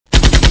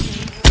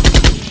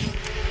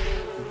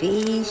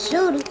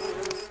BSHOOTA.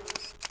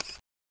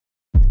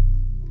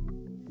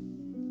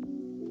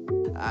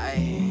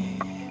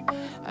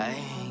 I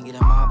get in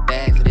my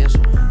bag for this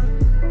one.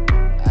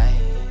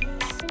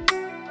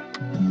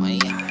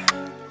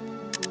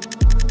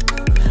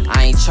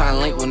 I ain't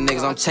tryna link with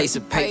niggas, I'm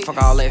chasing pay.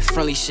 Fuck all that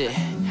friendly shit.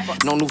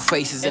 No new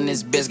faces in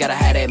this bitch, gotta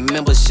have that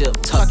membership.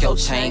 Tuck your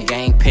chain,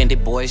 gang,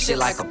 pendant, boy, shit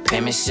like a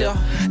penmanship.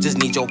 Just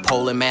need your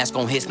pole and mask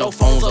on hits, no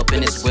phones up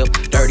in this whip.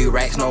 Dirty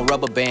racks, no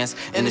rubber bands.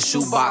 In the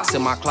shoebox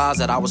in my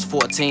closet, I was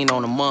 14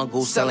 on a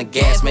mongoose, selling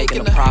gas,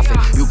 making a profit.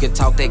 You can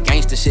talk that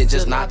gangster shit,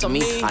 just not to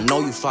me. I know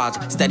you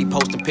fraudulent, steady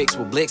posting pics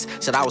with blicks.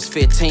 Said I was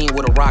 15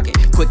 with a rocket,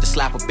 quick to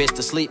slap a bitch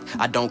to sleep.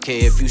 I don't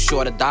care if you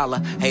short a dollar,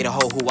 hate a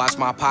hoe who watch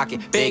my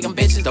pocket. Big and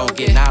bitches don't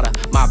get nada.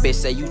 My bitch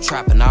say you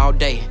trapping all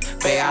day.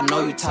 Babe, I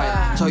know you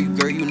tired. Told you,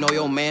 girl, you know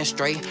your man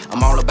straight.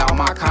 I'm all about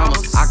my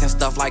commas. I can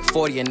stuff like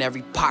 40 in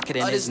every pocket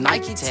in this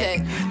Nike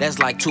tag. That's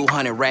like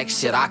 200 racks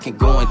shit. I can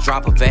go and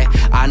drop a vat.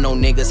 I know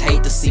niggas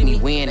hate to see me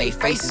win. They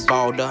faces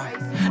balled up.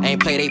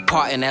 Ain't play they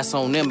part and that's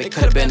on them. It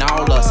could've been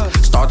all us.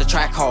 Start the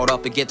track called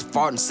up and get the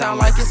fart and sound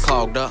like it's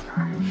clogged up.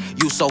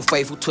 You so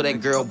faithful to that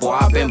girl, boy,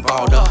 I been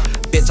balled up.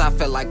 Bitch, I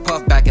felt like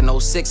Puff back in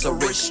 06, a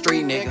rich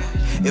street nigga.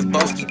 If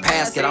Boski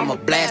passed it, I'ma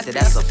blast it,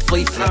 that's a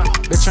flea flicker.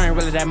 Bitch, I ain't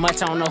really that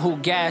much, I don't know who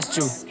gassed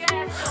you.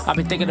 I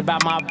been thinking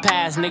about my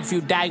past, nigga, if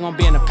you die, you gon'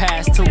 be in the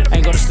past too.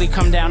 Ain't go to sleep,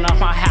 come down off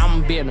my house,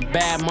 I'ma be in a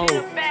bad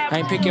mood. I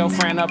ain't pick your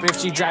friend up, if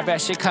she drive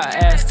that shit, cut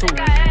ass too.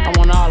 I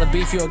want all the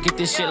beef, you'll get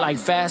this shit like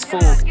fast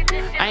food.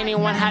 I ain't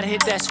even want how to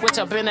hit that switch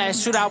up in that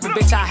shootout, but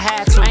bitch, I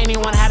had to. I ain't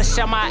even want how to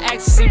share my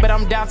ecstasy, but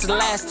I'm down to the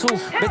last two.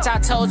 Bitch, I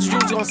told you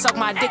was gon' suck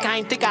my dick, I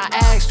ain't think I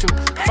asked you.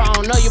 If I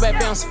don't know you, better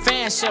be on some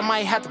fan shit, I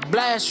might have to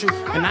blast you.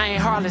 And I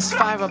ain't heartless,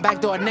 five a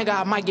backdoor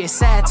nigga, I might get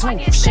sad too.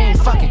 If she ain't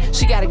fucking,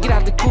 she gotta get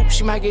out the coop,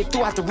 she might get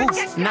through out the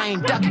roof. And I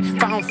ain't ducking,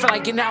 if I don't feel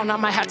like getting out, I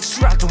might have to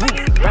shoot out the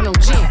roof. Run no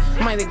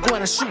gin, might they go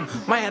in a shoot,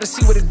 might have to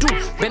see what it do.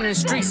 Been in the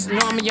streets, know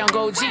I'm a young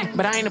OG,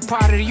 but I ain't a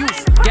part of the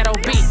youth. Ghetto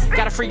B,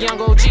 got a free young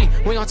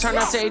OG, we gon' turn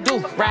up till they do.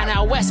 Riding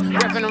out west,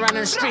 reppin' around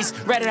in the streets,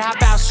 ready to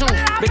hop out soon.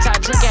 Bitch, I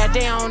drink that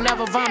day, I don't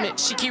never vomit.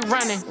 She keep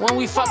running, when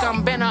we fuck,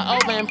 I'm bend her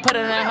over and put it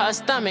in her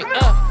stomach.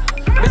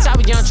 Bitch, I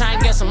was young trying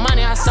to get some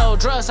money, I sold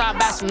drugs, so I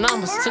bought some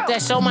numbers. Took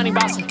that show money,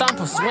 bought some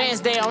thumpers.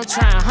 Wednesday, I'm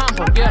trying to hump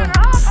her, yeah.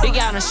 He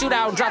got in a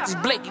shootout, dropped his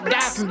blick, he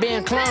died from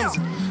being clumsy.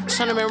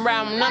 Shouldn't have been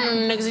riding with none of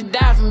them niggas, he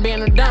died from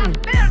being a dummy.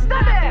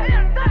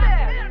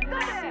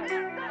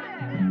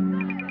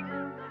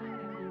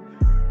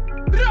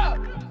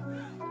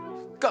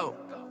 Go!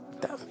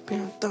 Die from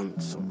being a dummy,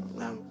 so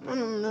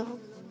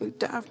we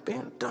die from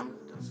being a dummy.